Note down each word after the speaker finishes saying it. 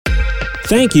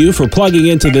Thank you for plugging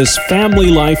into this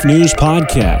Family Life News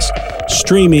podcast,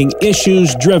 streaming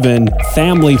issues-driven,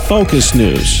 family-focused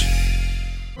news.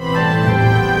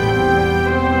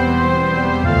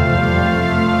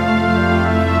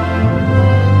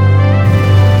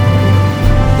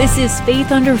 This is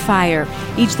Faith Under Fire.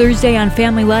 Each Thursday on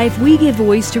Family Life, we give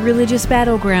voice to religious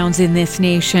battlegrounds in this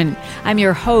nation. I'm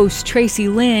your host, Tracy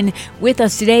Lynn. With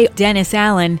us today, Dennis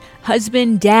Allen,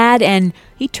 husband, dad, and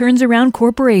he turns around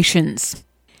corporations.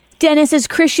 Dennis, as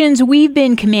Christians, we've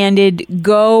been commanded,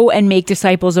 go and make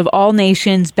disciples of all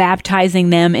nations,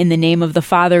 baptizing them in the name of the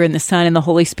Father and the Son and the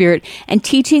Holy Spirit, and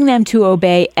teaching them to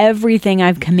obey everything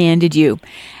I've commanded you.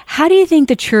 How do you think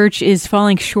the church is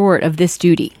falling short of this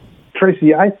duty?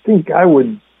 Tracy, I think I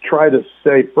would try to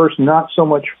say first, not so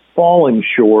much falling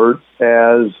short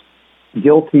as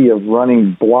guilty of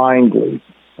running blindly,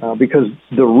 because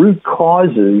the root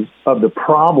causes of the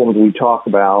problems we talk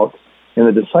about in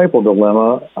the disciple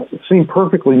dilemma seem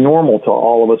perfectly normal to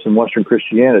all of us in Western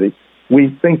Christianity.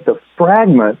 We think the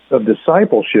fragment of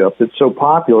discipleship that's so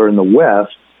popular in the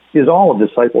West is all of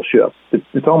discipleship.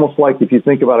 It's almost like if you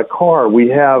think about a car, we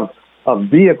have a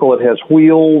vehicle that has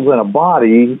wheels and a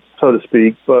body, so to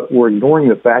speak, but we're ignoring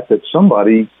the fact that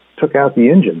somebody took out the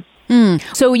engine.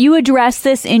 So you address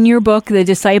this in your book, The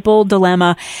Disciple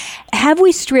Dilemma. Have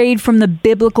we strayed from the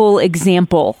biblical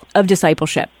example of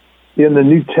discipleship? In the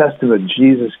New Testament,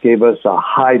 Jesus gave us a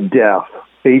high-def,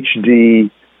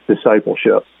 HD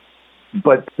discipleship.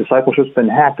 But discipleship's been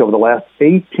hacked over the last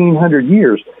 1,800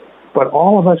 years. But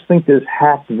all of us think this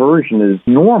hacked version is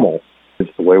normal.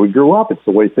 It's the way we grew up. It's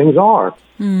the way things are.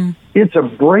 It's a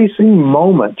bracing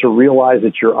moment to realize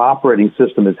that your operating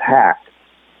system is hacked.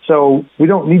 So we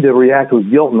don't need to react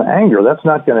with guilt and anger. That's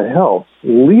not going to help.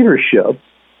 Leadership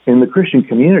in the Christian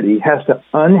community has to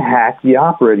unhack the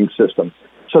operating system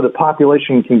so the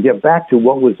population can get back to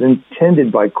what was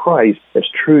intended by Christ as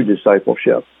true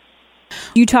discipleship.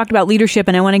 You talked about leadership,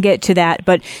 and I want to get to that,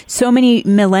 but so many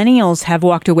millennials have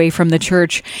walked away from the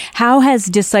church. How has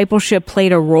discipleship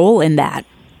played a role in that?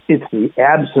 It's the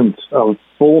absence of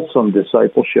fulsome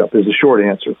discipleship is the short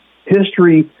answer.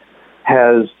 History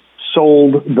has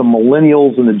sold the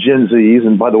millennials and the Gen Zs,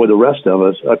 and by the way, the rest of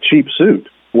us, a cheap suit.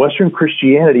 Western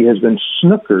Christianity has been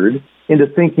snookered into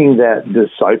thinking that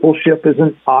discipleship is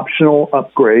an optional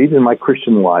upgrade in my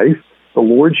Christian life. The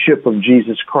lordship of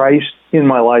Jesus Christ in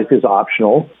my life is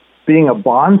optional. Being a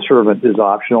bondservant is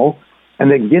optional.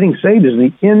 And that getting saved is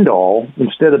the end-all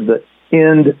instead of the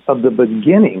end of the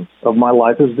beginning of my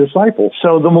life as a disciple.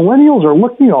 So the millennials are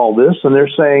looking at all this, and they're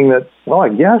saying that, well, I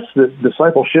guess that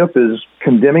discipleship is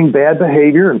condemning bad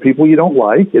behavior and people you don't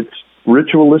like. It's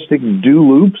ritualistic do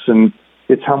loops, and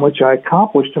it's how much I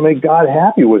accomplish to make God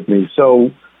happy with me.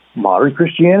 So modern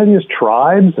Christianity is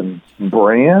tribes and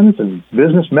brands and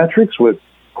business metrics with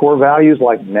core values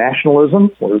like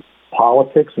nationalism, where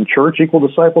politics and church equal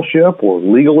discipleship, or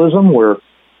legalism, where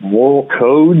moral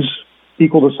codes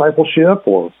equal discipleship,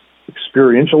 or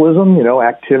experientialism,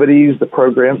 activities, the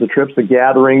programs, the trips, the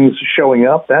gatherings, showing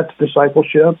up, that's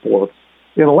discipleship, or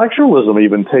intellectualism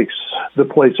even takes the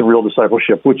place of real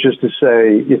discipleship, which is to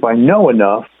say, if I know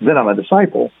enough, then I'm a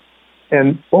disciple.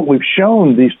 And what we've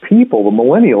shown these people, the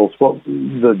millennials,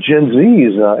 the Gen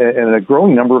Zs, and a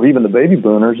growing number of even the baby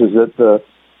boomers, is that the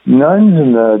nuns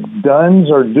and the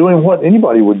duns are doing what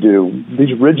anybody would do.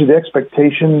 These rigid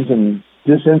expectations and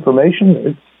disinformation,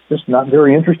 it's just not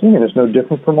very interesting, and it's no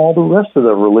different from all the rest of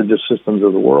the religious systems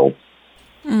of the world.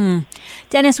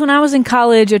 Dennis, when I was in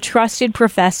college, a trusted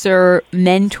professor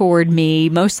mentored me,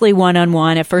 mostly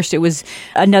one-on-one. At first, it was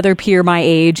another peer my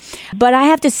age. But I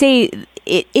have to say,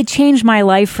 it changed my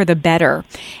life for the better.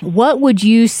 What would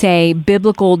you say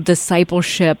biblical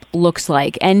discipleship looks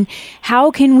like? And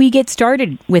how can we get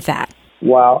started with that?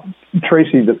 Wow.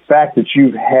 Tracy, the fact that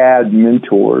you've had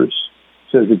mentors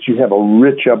says that you have a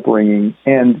rich upbringing,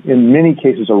 and in many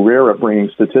cases a rare upbringing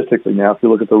statistically now, if you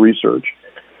look at the research.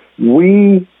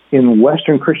 We in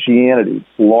Western Christianity,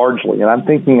 largely, and I'm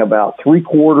thinking about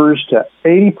 3/4 to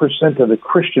 80% of the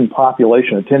Christian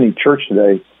population attending church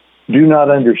today, do not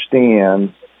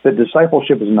understand that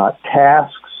discipleship is not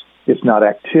tasks, it's not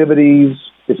activities,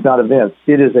 it's not events.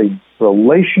 It is a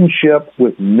relationship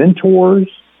with mentors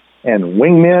and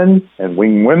wingmen and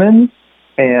wingwomen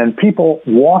and people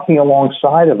walking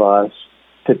alongside of us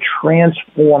to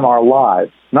transform our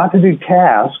lives, not to do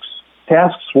tasks.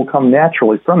 Tasks will come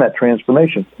naturally from that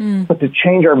transformation, but to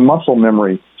change our muscle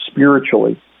memory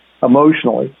spiritually,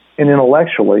 emotionally, and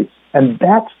intellectually. And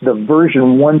that's the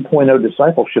version 1.0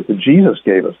 discipleship that Jesus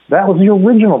gave us. That was the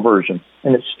original version,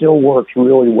 and it still works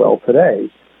really well today.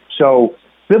 So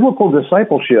biblical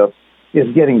discipleship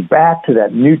is getting back to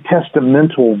that New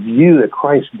Testamental view that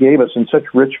Christ gave us in such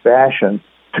rich fashion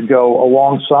to go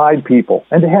alongside people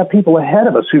and to have people ahead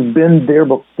of us who've been there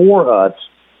before us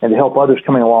and to help others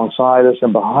coming alongside us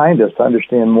and behind us to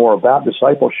understand more about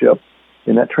discipleship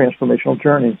in that transformational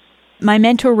journey. My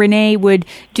mentor, Renee, would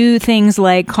do things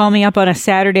like call me up on a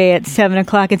Saturday at 7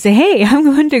 o'clock and say, hey, I'm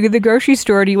going to the grocery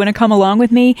store. Do you want to come along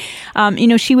with me?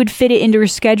 She would fit it into her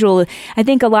schedule. I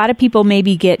think a lot of people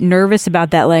maybe get nervous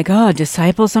about that, like, oh,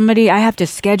 disciple somebody, I have to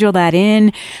schedule that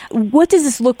in. What does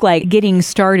this look like getting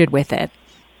started with it?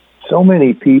 So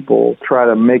many people try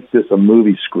to make this a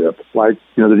movie script. Like,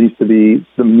 there needs to be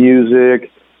the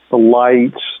music, the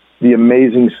lights, the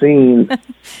amazing scenes.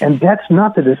 And that's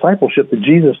not the discipleship that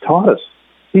Jesus taught us.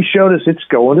 He showed us it's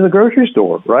going to the grocery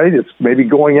store, right? It's maybe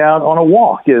going out on a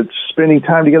walk. It's spending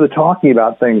time together talking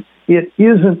about things. It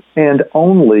isn't and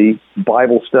only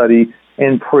Bible study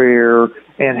and prayer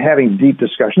and having deep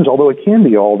discussions, although it can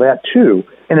be all that too.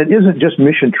 And it isn't just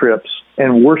mission trips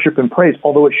and worship and praise,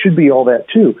 although it should be all that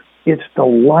too. It's the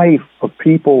life of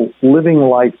people living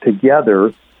life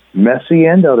together, messy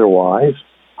and otherwise,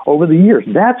 over the years.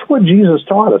 That's what Jesus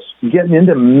taught us, getting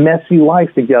into messy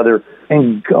life together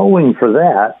and going for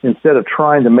that instead of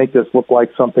trying to make this look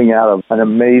like something out of an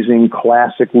amazing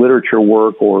classic literature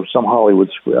work or some Hollywood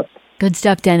script. Good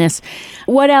stuff, Dennis.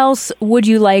 What else would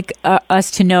you like us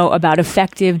to know about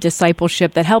effective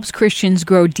discipleship that helps Christians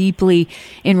grow deeply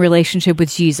in relationship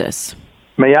with Jesus?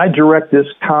 May I direct this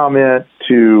comment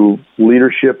to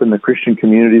leadership in the Christian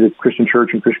community, the Christian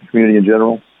church and Christian community in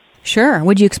general? Sure.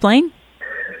 Would you explain?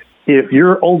 If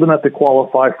you're old enough to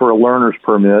qualify for a learner's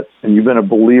permit and you've been a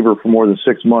believer for more than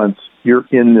 6 months, you're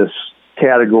in this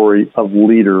category of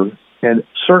leader. And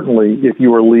certainly if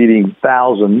you are leading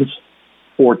thousands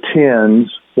or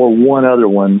tens or one other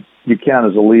one, you count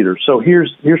as a leader. So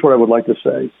here's what I would like to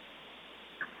say.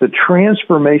 The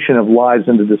transformation of lives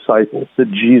into disciples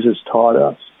that Jesus taught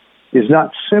us is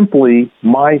not simply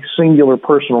my singular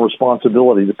personal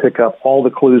responsibility to pick up all the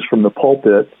clues from the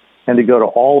pulpit and to go to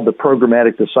all the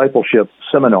programmatic discipleship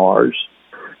seminars.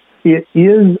 It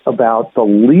is about the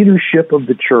leadership of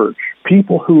the church,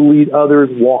 people who lead others,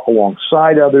 walk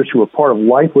alongside others, who are part of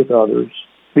life with others,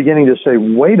 beginning to say,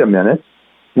 wait a minute,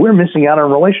 we're missing out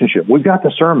on a relationship. We've got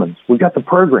the sermons, we've got the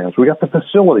programs, we've got the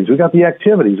facilities, we've got the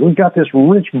activities, we've got this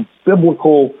rich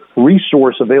biblical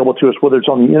resource available to us, whether it's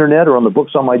on the internet or on the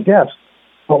books on my desk.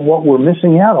 But what we're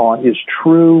missing out on is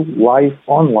true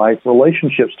life-on-life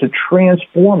relationships to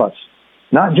transform us.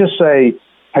 Not just say,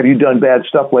 have you done bad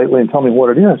stuff lately and tell me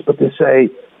what it is, but to say,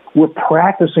 we're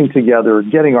practicing together,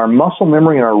 getting our muscle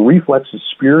memory and our reflexes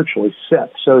spiritually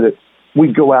set so that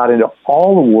we go out into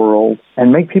all the world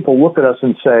and make people look at us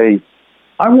and say,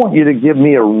 I want you to give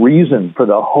me a reason for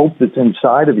the hope that's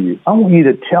inside of you. I want you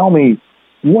to tell me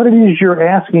what it is you're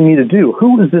asking me to do.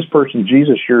 Who is this person,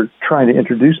 Jesus, you're trying to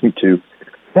introduce me to?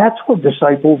 That's what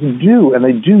disciples do, and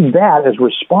they do that as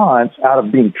response out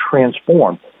of being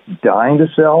transformed, dying to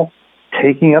self,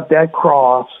 taking up that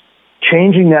cross,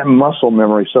 changing that muscle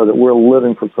memory so that we're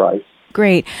living for Christ.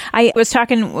 Great. I was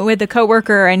talking with a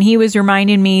coworker, and he was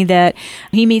reminding me that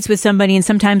he meets with somebody, and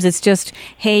sometimes it's just,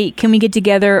 hey, can we get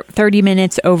together 30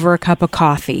 minutes over a cup of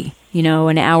coffee?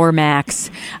 An hour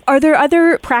max. Are there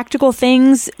other practical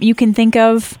things you can think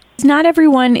of? Not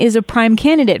everyone is a prime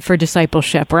candidate for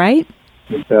discipleship, right?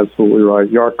 That's absolutely right.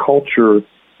 Our culture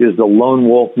is the lone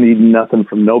wolf needing nothing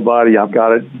from nobody. I've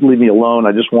got it. Leave me alone.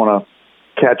 I just want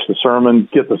to catch the sermon,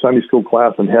 get the Sunday school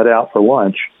class, and head out for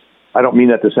lunch. I don't mean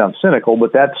that to sound cynical,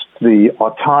 but that's the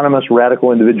autonomous,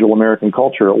 radical, individual American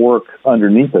culture at work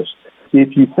underneath us.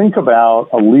 If you think about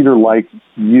a leader like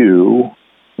you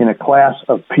in a class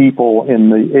of people in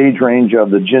the age range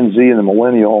of the Gen Z and the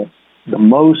millennial, the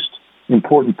most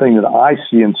important thing that I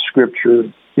see in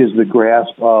Scripture is the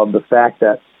grasp of the fact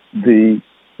that the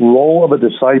role of a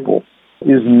disciple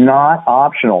is not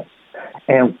optional.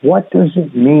 And what does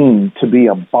it mean to be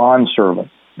a bondservant?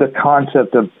 The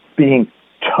concept of being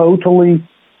totally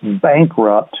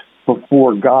bankrupt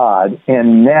before God,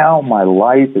 and now my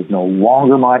life is no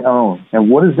longer my own.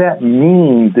 And what does that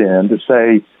mean then to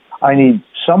say, I need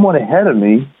someone ahead of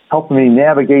me helping me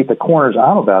navigate the corners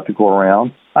I'm about to go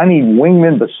around. I need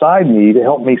wingmen beside me to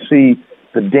help me see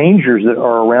the dangers that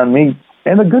are around me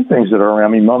and the good things that are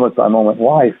around me moment by moment in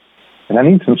life. And I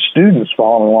need some students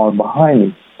following along behind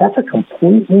me. That's a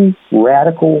completely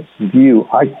radical view,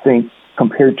 I think,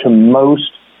 compared to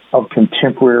most of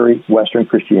contemporary Western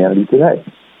Christianity today.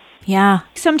 Yeah.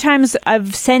 Sometimes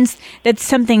I've sensed that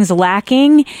something's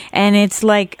lacking, and it's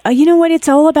like, you know what? It's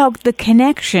all about the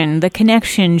connection,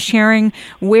 sharing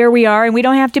where we are. And we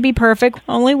don't have to be perfect.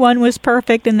 Only one was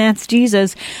perfect, and that's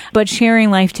Jesus. But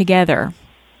sharing life together.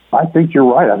 I think you're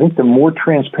right. I think the more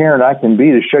transparent I can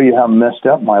be to show you how messed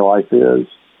up my life is,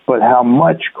 but how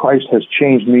much Christ has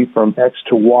changed me from X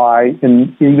to Y,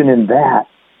 and even in that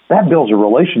builds a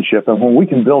relationship. And when we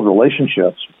can build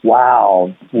relationships,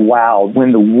 wow,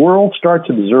 when the world starts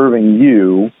observing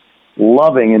you,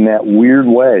 loving in that weird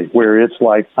way, where it's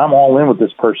like, I'm all in with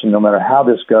this person no matter how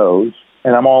this goes,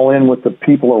 and I'm all in with the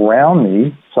people around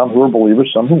me, some who are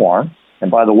believers, some who aren't. And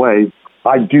by the way,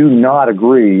 I do not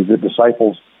agree that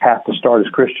disciples have to start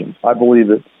as Christians. I believe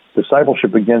that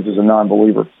discipleship begins as a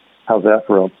non-believer. How's that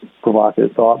for a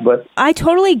provocative thought? But I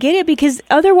totally get it, because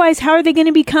otherwise, how are they going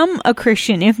to become a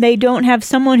Christian if they don't have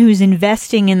someone who's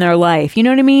investing in their life? You know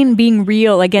what I mean? Being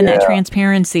real, again, that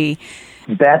transparency.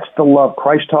 That's the love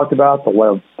Christ talked about, the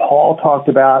love Paul talked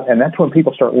about, and that's when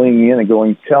people start leaning in and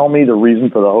going, tell me the reason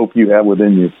for the hope you have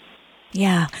within you.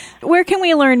 Yeah. Where can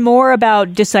we learn more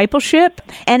about discipleship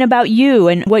and about you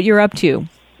and what you're up to?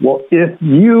 Well, if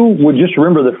you would just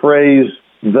remember the phrase,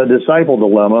 The Disciple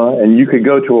Dilemma, and you could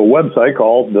go to a website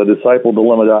called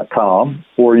thediscipledilemma.com,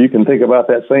 or you can think about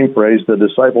that same phrase, The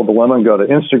Disciple Dilemma, and go to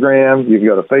Instagram, you can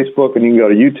go to Facebook, and you can go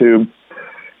to YouTube.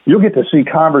 You'll get to see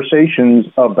conversations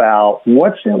about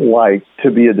what's it like to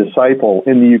be a disciple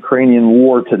in the Ukrainian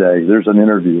war today. There's an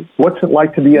interview. What's it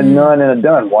like to be a nun and a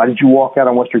dun? Why did you walk out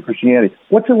on Western Christianity?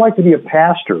 What's it like to be a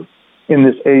pastor in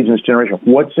this age and this generation?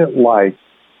 What's it like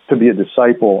to be a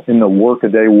disciple in the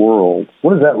workaday world?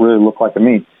 What does that really look like to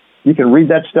me? You can read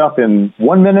that stuff in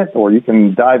 1 minute, or you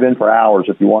can dive in for hours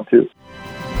if you want to.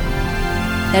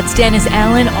 That's Dennis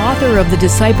Allen, author of The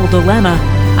Disciple Dilemma.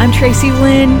 I'm Tracy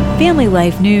Lynn, Family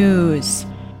Life News.